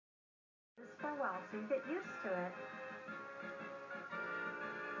for a while so you get used to it.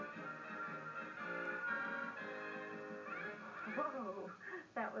 Whoa,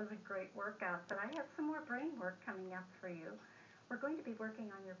 that was a great workout, but I have some more brain work coming up for you. We're going to be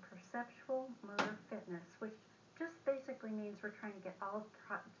working on your perceptual motor fitness, which just basically means we're trying to get all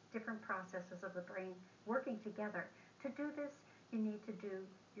different processes of the brain working together. To do this, you need to do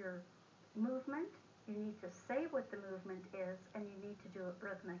your movement, you need to say what the movement is, and you need to do it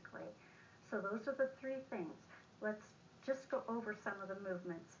rhythmically. So those are the three things. Let's just go over some of the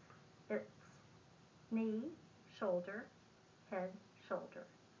movements. It's knee, shoulder, head, shoulder.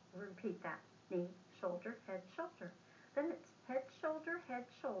 Repeat that. Knee, shoulder, head, shoulder. Then it's head, shoulder, head,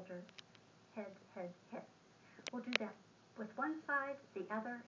 shoulder, head, head, head. We'll do that with one side, the other,